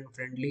clear and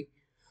friendly.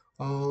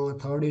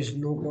 Third is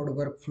no code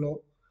workflow.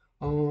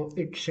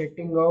 It's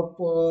setting up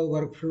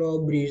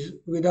workflow breeze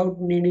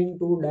without needing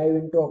to dive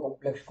into a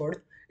complex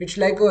code. It's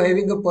like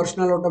having a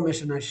personal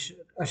automation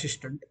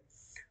assistant.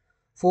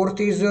 Fourth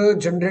is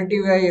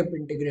generative AI app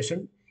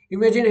integration.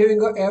 Imagine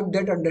having an app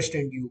that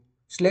understands you.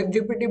 Slack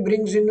GPT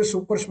brings in a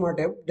super smart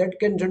app that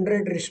can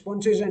generate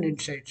responses and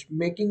insights,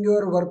 making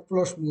your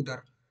workflow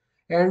smoother.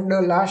 And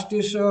last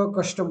is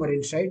customer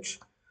insights.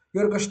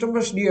 Your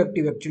customers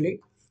deactive actually.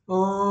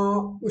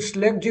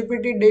 Slack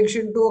GPT digs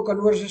into a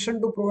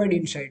conversation to provide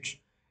insights.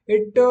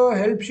 It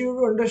helps you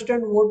to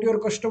understand what your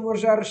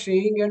customers are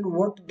saying and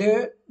what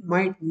they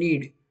might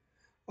need.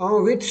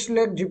 With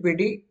Slack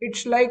GPT,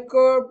 it's like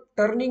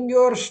turning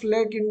your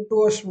Slack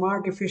into a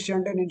smart,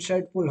 efficient, and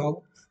insightful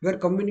hub where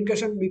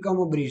communication become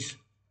a breeze.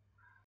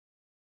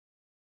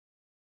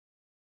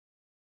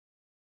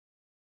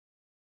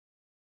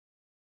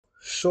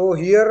 So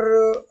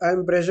here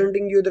I'm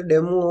presenting you the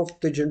demo of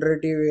the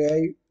generative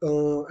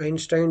AI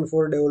Einstein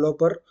for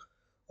developer.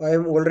 I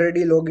am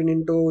already logging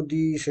into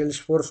the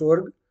Salesforce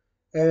org,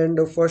 and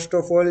first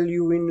of all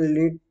you will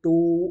need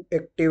to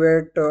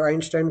activate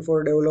Einstein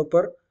for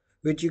developer,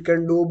 which you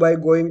can do by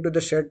going to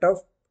the setup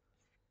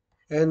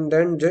and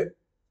then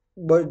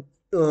but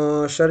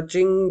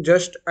searching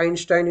just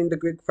Einstein in the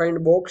quick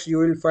find box, you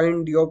will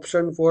find the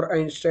option for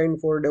Einstein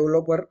for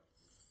developer,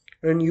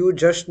 and you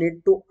just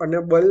need to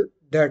enable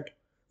that,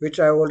 which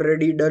I have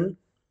already done.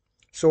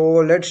 So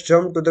let's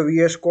jump to the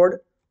VS Code.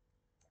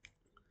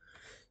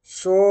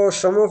 So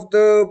some of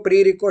the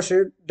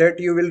prerequisite that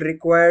you will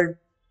require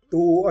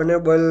to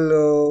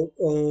enable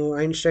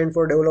Einstein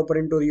for developer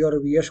into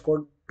your VS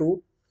Code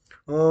too.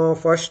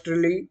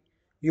 Firstly,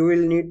 you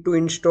will need to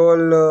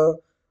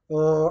install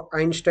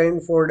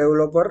Einstein for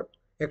developer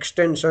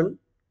extension.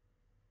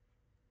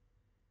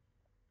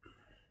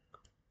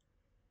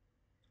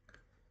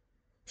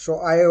 So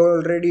I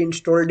already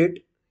installed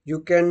it.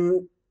 You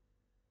can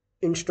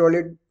install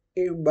it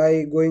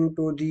by going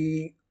to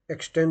the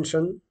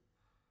extension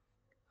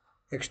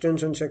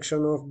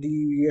section of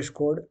the VS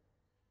Code.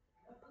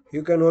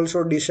 You can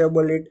also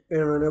disable it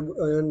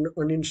and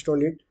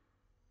uninstall it.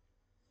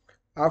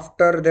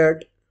 After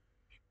that,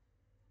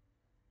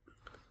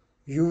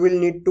 you will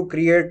need to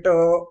create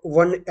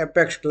one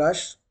Apex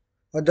class.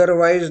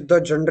 Otherwise,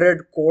 the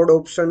generate code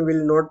option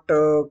will not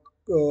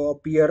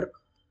appear.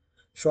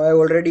 So I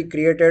already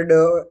created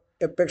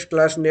Apex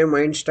class name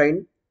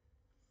Einstein,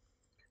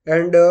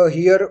 and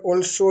here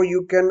also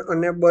you can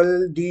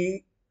enable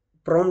the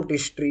prompt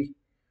history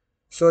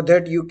so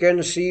that you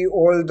can see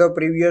all the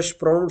previous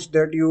prompts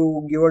that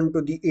you given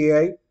to the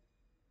AI.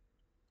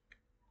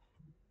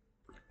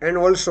 And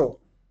also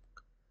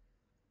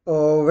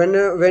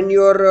when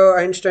your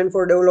Einstein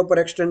for developer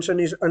extension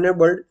is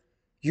enabled,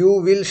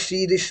 you will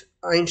see this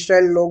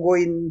Einstein logo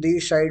in the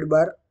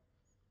sidebar,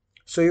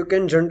 so you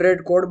can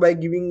generate code by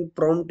giving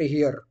prompt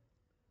here.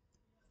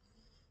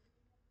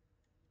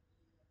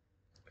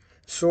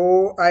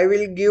 So I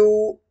will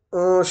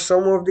give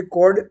some of the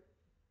code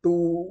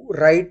to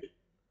write,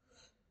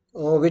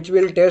 which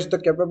will test the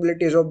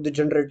capabilities of the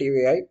generative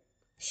AI.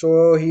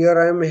 So here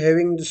I am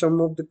having some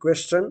of the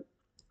question.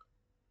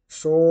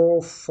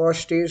 So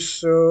first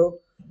is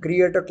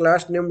create a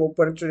class name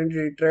opportunity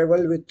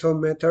retrieval with a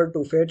method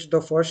to fetch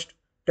the first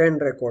 10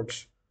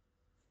 records.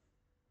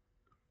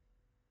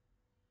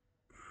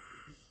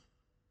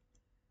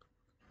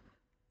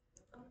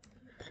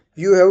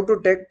 You have to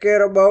take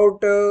care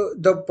about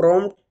the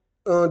prompt,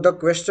 the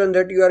question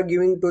that you are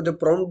giving to the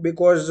prompt,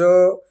 because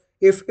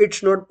if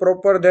it's not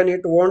proper, then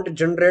it won't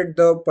generate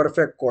the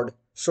perfect code.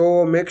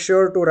 So make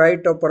sure to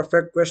write a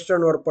perfect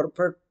question or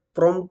perfect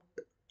prompt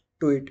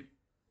to it.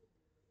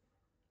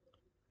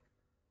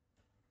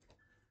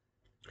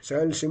 So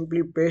I'll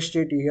simply paste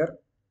it here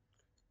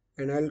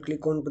and I'll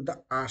click on to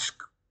the ask.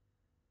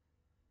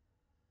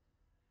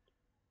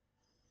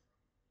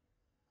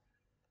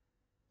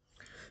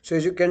 So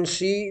as you can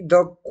see,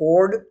 the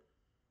code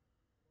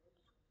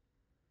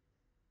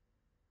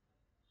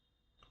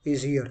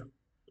is here.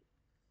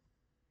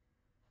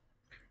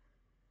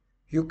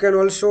 You can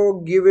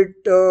also give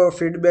it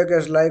feedback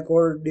as like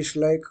or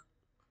dislike.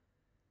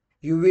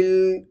 You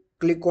will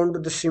click on to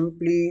the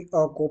simply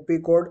copy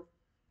code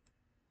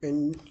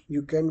and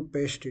you can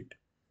paste it.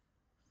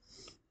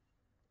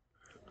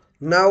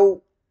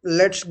 Now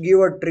let's give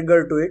a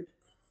trigger to it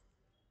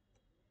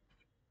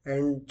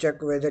and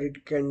check whether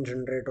it can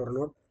generate or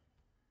not.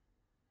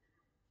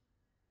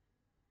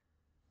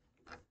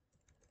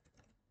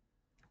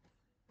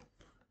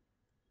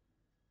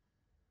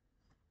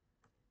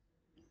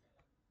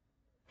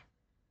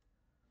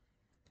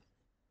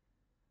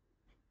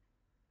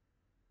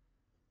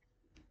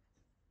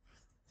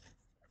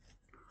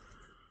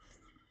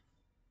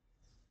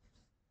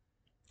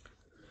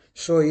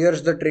 So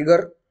here's the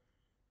trigger.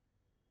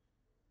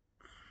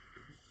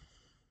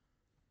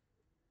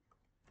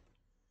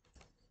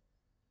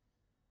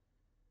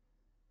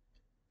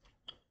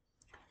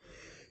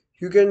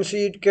 You can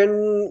see it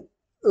can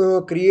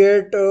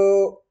create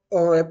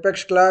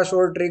Apex class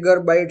or trigger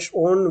by its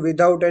own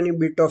without any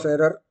bit of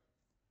error.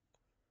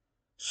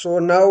 So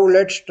now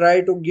let's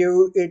try to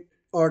give it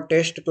a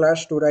test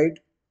class to write.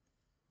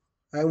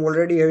 I am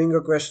already having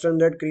a question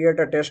that create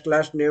a test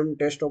class named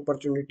test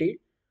opportunity.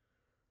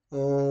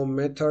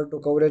 Method to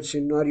coverage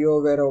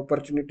scenario where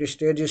opportunity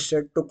stage is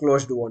set to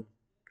closed one.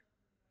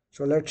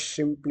 So let's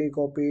simply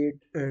copy it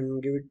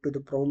and give it to the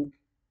prompt.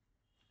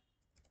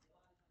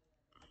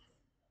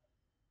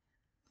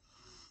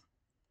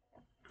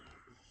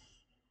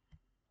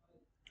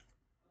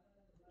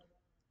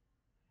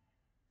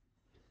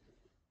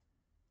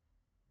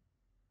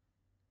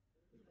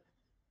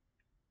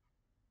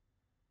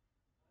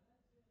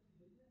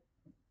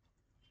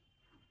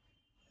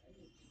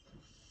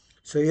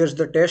 So here's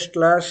the test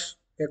class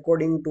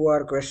according to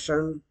our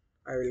question.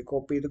 I will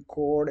copy the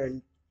code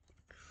and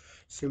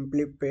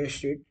simply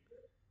paste it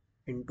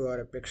into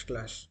our Apex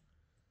class.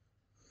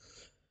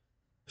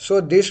 So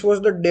this was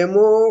the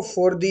demo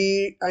for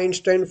the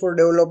Einstein for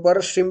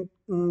developer.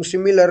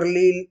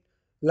 Similarly,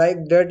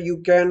 like that, you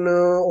can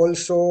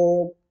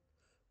also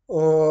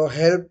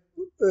help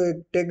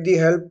take the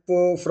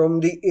help from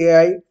the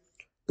AI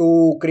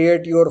to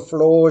create your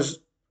flows,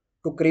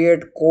 to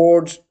create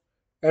codes,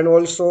 and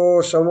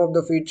also some of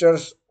the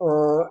features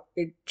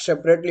it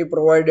separately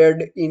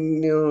provided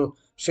in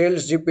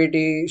Sales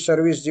GPT,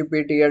 Service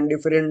GPT, and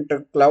different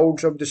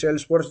clouds of the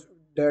Salesforce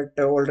that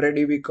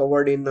already we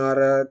covered in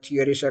our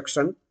theory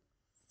section.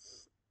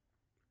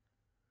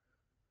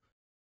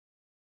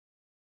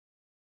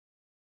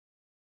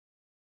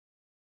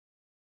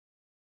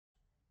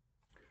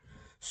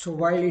 So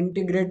while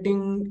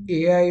integrating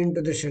AI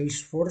into the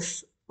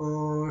Salesforce,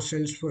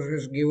 Salesforce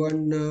has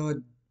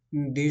given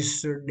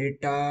these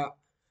data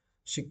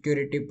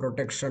security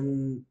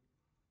protection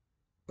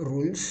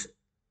rules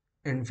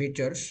and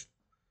features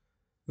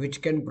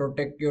which can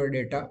protect your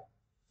data.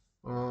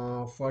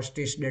 First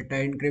is data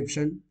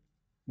encryption,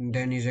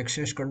 then is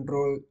access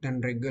control,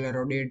 then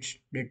regular audits,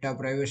 data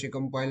privacy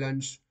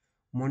compliance,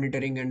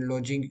 monitoring and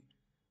logging,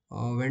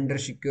 vendor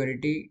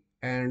security,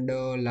 and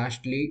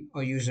lastly,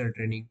 a user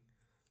training.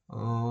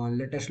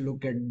 Let us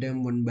look at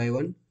them one by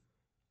one.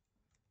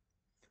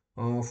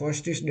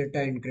 First is data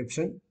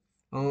encryption.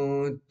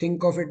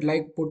 Think of it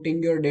like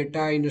putting your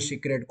data in a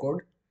secret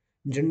code.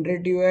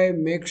 Generative AI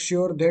makes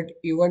sure that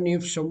even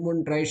if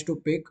someone tries to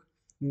pick,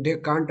 they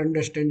can't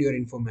understand your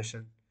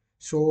information.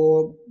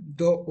 So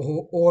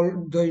all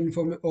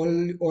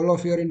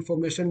of your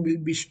information will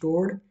be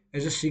stored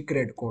as a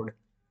secret code.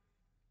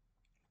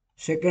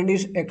 Second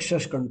is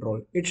access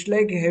control. It's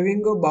like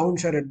having a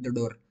bouncer at the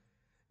door.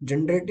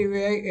 Generative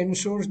AI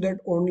ensures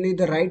that only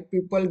the right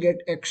people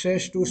get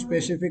access to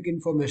specific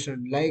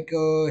information, like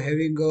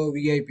having a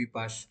VIP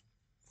pass.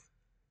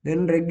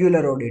 Then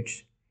regular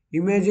audits.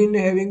 Imagine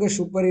having a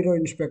superhero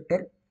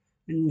inspector.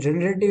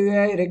 Generative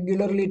AI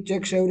regularly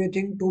checks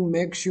everything to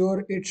make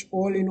sure it's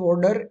all in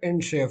order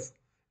and safe,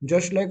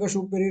 just like a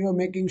superhero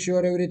making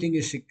sure everything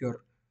is secure.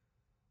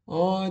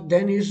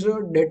 Then is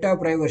data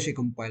privacy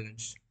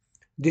compliance.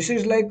 This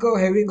is like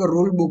having a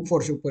rule book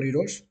for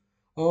superheroes.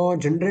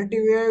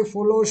 Generative AI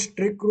follows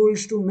strict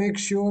rules to make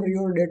sure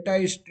your data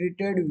is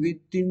treated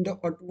within the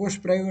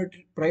utmost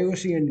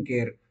privacy and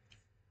care.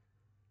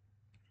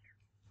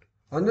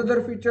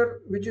 Another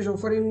feature which is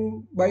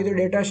offering by the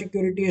data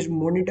security is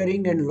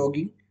monitoring and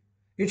logging.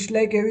 It's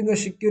like having a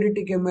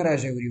security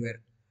cameras everywhere.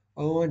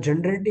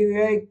 Generative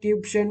AI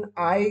keeps an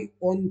eye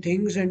on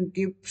things and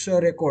keeps a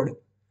record.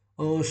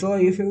 So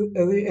if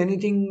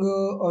anything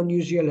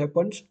unusual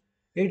happens,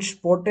 it's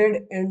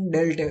spotted and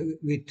dealt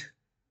with.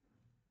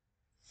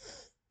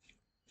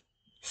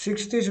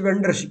 Sixth is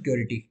vendor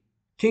security.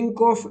 Think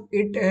of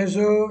it as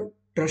a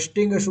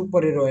trusting a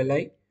superhero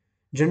ally.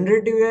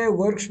 Generative AI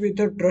works with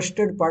the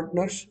trusted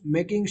partners,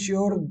 making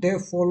sure they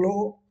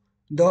follow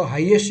the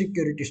highest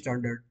security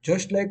standard,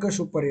 just like a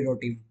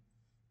superhero team.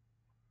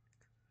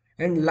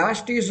 And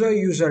last is a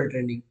user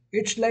training.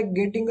 It's like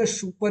getting a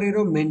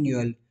superhero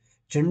manual.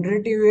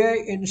 Generative AI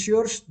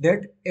ensures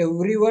that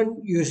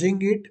everyone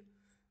using it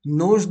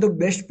knows the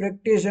best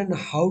practice and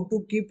how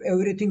to keep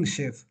everything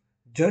safe,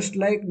 just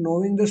like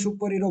knowing the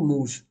superhero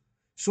moves.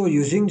 So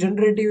using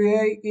generative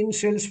AI in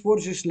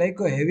Salesforce is like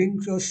having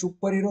a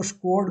superhero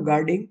squad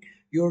guarding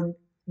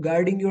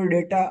your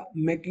data,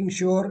 making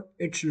sure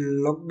it's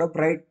locked up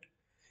right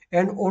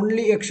and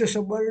only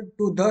accessible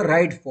to the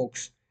right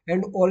folks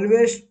and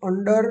always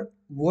under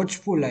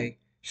watchful eye,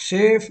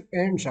 safe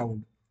and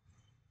sound.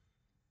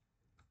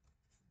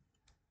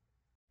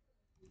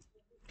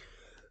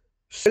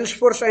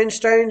 Salesforce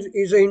Einstein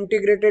is an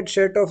integrated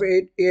set of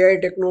AI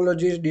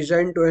technologies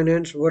designed to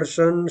enhance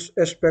versions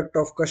aspect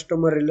of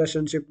customer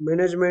relationship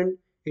management,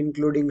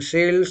 including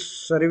sales,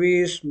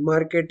 service,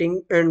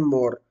 marketing, and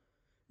more.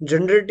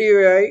 Generative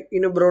AI,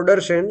 in a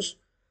broader sense,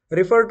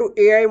 Refer to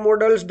AI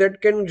models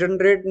that can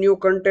generate new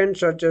content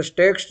such as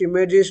text,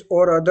 images,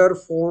 or other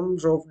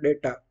forms of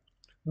data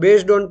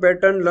based on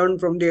pattern learned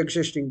from the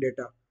existing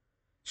data.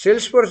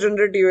 Salesforce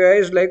Generative AI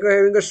is like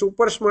having a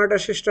super smart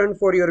assistant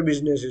for your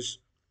businesses.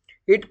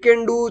 It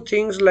can do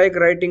things like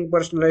writing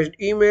personalized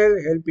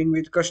email, helping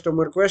with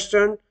customer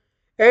questions,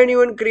 and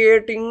even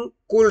creating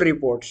cool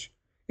reports.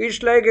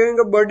 It's like having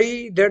a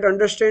buddy that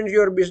understands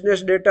your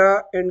business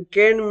data and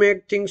can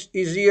make things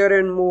easier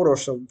and more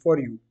awesome for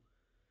you.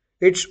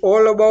 It's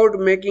all about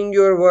making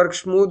your work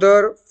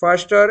smoother,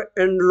 faster,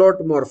 and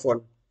lot more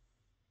fun.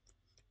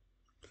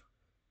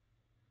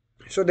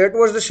 So that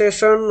was the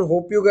session.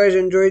 Hope you guys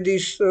enjoy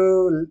this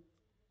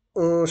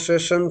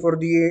session for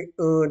the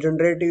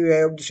generative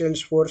AI of the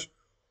Salesforce.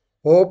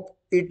 Hope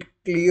it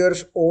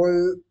clears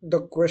all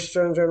the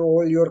questions and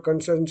all your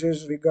concerns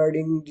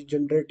regarding the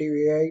generative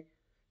AI.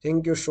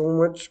 Thank you so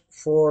much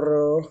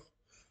for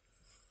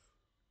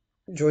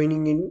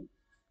joining in.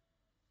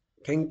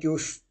 Thank you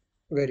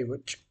very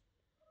much.